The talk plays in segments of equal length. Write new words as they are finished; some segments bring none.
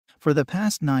For the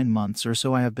past 9 months or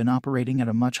so, I have been operating at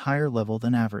a much higher level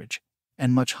than average,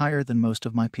 and much higher than most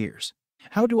of my peers.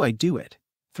 How do I do it?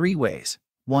 3 ways.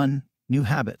 1. New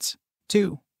habits.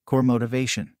 2. Core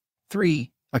motivation. 3.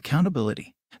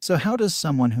 Accountability. So how does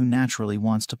someone who naturally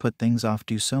wants to put things off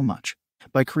do so much?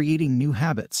 By creating new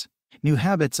habits. New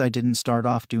habits. I didn't start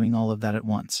off doing all of that at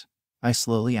once. I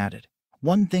slowly added.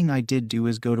 One thing I did do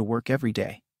is go to work every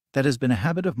day. That has been a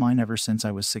habit of mine ever since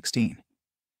I was 16.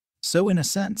 So in a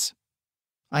sense,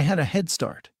 I had a head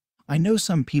start. I know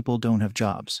some people don't have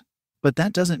jobs, but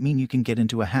that doesn't mean you can get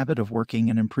into a habit of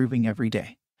working and improving every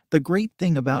day. The great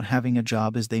thing about having a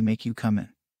job is they make you come in.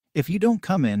 If you don't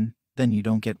come in, then you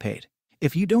don't get paid.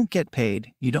 If you don't get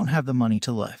paid, you don't have the money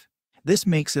to live. This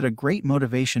makes it a great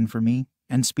motivation for me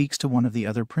and speaks to one of the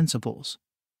other principles.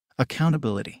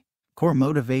 Accountability. Core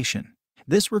motivation.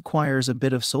 This requires a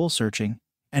bit of soul searching,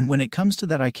 and when it comes to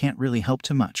that, I can't really help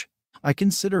too much. I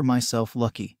consider myself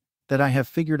lucky that I have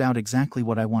figured out exactly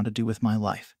what I want to do with my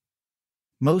life.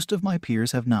 Most of my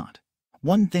peers have not.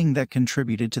 One thing that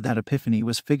contributed to that epiphany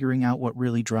was figuring out what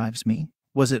really drives me.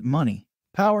 Was it money,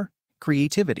 power,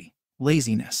 creativity,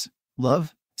 laziness,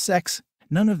 love, sex?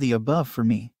 None of the above for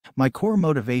me. My core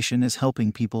motivation is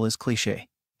helping people, as cliche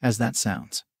as that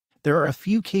sounds. There are a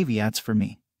few caveats for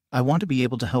me. I want to be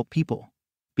able to help people,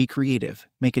 be creative,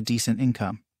 make a decent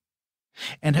income,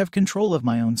 and have control of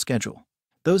my own schedule.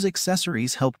 Those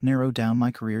accessories helped narrow down my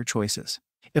career choices.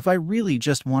 If I really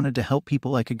just wanted to help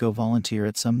people, I could go volunteer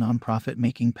at some nonprofit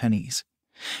making pennies.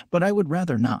 But I would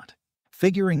rather not.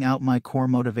 Figuring out my core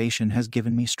motivation has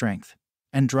given me strength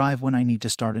and drive when I need to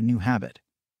start a new habit,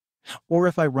 or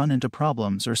if I run into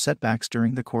problems or setbacks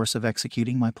during the course of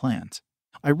executing my plans.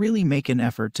 I really make an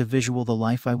effort to visual the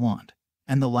life I want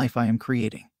and the life I am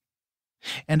creating.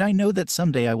 And I know that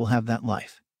someday I will have that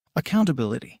life.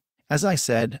 Accountability. As I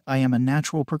said, I am a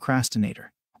natural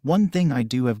procrastinator. One thing I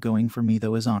do have going for me,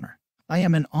 though, is honor. I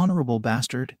am an honorable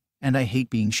bastard, and I hate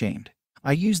being shamed.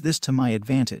 I use this to my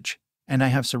advantage, and I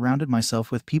have surrounded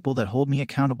myself with people that hold me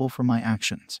accountable for my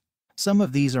actions. Some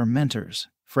of these are mentors,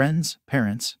 friends,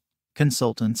 parents,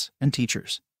 consultants, and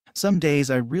teachers. Some days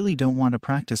I really don't want to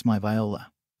practice my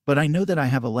viola, but I know that I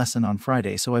have a lesson on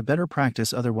Friday, so I better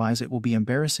practice, otherwise it will be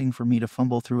embarrassing for me to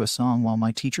fumble through a song while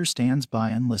my teacher stands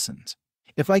by and listens.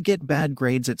 If I get bad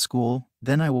grades at school,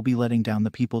 then I will be letting down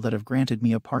the people that have granted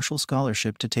me a partial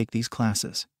scholarship to take these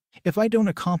classes. If I don't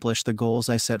accomplish the goals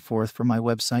I set forth for my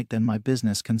website, then my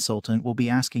business consultant will be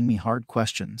asking me hard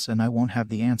questions and I won't have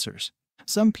the answers.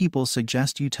 Some people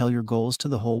suggest you tell your goals to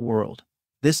the whole world.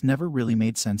 This never really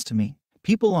made sense to me.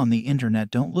 People on the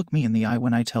internet don't look me in the eye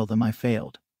when I tell them I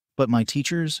failed, but my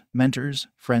teachers, mentors,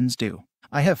 friends do.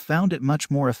 I have found it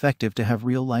much more effective to have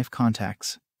real-life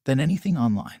contacts than anything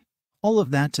online. All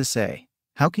of that to say,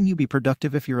 how can you be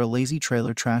productive if you're a lazy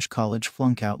trailer trash college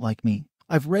flunkout like me?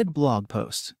 I've read blog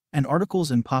posts and articles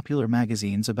in popular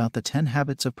magazines about the 10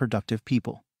 habits of productive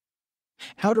people.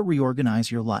 How to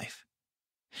reorganize your life.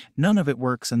 None of it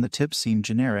works and the tips seem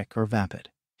generic or vapid.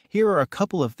 Here are a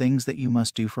couple of things that you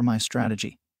must do for my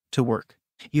strategy to work.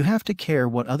 You have to care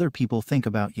what other people think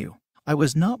about you. I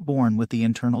was not born with the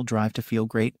internal drive to feel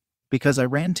great because I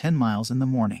ran 10 miles in the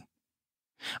morning.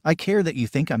 I care that you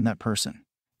think I'm that person,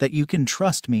 that you can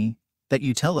trust me, that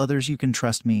you tell others you can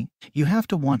trust me. You have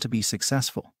to want to be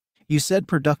successful. You said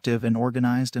productive and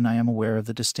organized, and I am aware of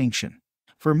the distinction.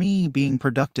 For me, being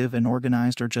productive and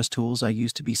organized are just tools I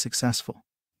use to be successful.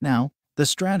 Now, the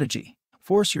strategy.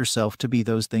 Force yourself to be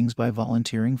those things by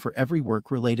volunteering for every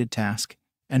work-related task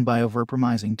and by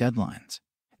overpromising deadlines.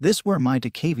 This where my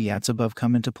caveats above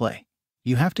come into play.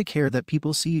 You have to care that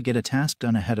people see you get a task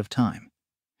done ahead of time,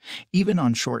 even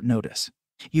on short notice.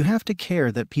 You have to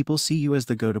care that people see you as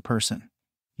the go-to person.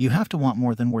 You have to want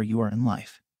more than where you are in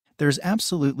life. There's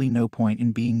absolutely no point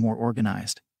in being more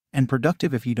organized and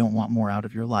productive if you don't want more out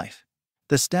of your life.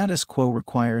 The status quo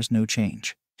requires no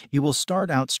change. You will start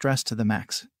out stressed to the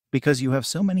max because you have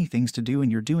so many things to do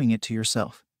and you're doing it to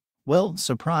yourself. Well,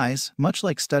 surprise, much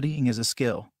like studying is a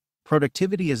skill,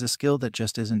 productivity is a skill that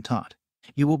just isn't taught.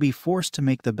 You will be forced to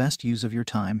make the best use of your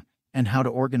time and how to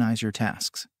organize your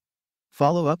tasks.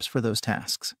 Follow-ups for those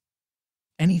tasks.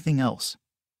 Anything else?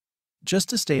 Just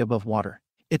to stay above water.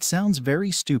 It sounds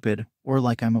very stupid or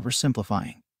like I'm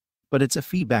oversimplifying, but it's a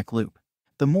feedback loop.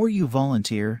 The more you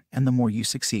volunteer and the more you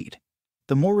succeed,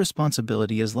 the more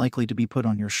responsibility is likely to be put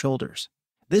on your shoulders.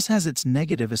 This has its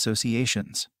negative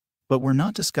associations, but we're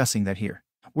not discussing that here.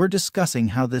 We're discussing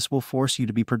how this will force you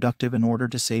to be productive in order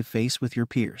to save face with your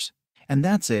peers. And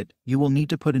that's it. You will need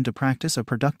to put into practice a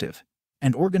productive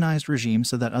and organized regime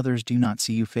so that others do not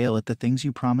see you fail at the things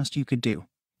you promised you could do.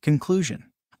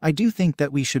 Conclusion. I do think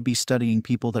that we should be studying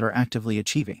people that are actively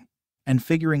achieving and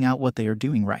figuring out what they are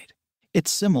doing right. It's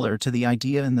similar to the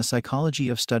idea in the psychology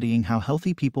of studying how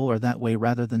healthy people are that way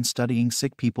rather than studying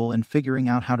sick people and figuring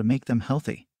out how to make them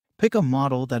healthy. Pick a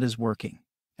model that is working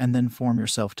and then form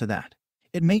yourself to that.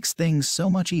 It makes things so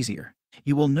much easier.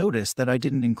 You will notice that I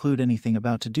didn't include anything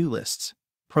about to-do lists,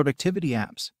 productivity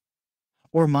apps,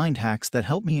 or mind hacks that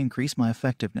help me increase my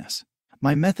effectiveness.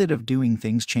 My method of doing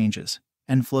things changes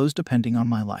and flows depending on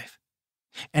my life.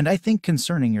 And I think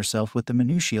concerning yourself with the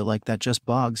minutiae like that just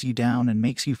bogs you down and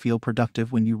makes you feel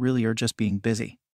productive when you really are just being busy.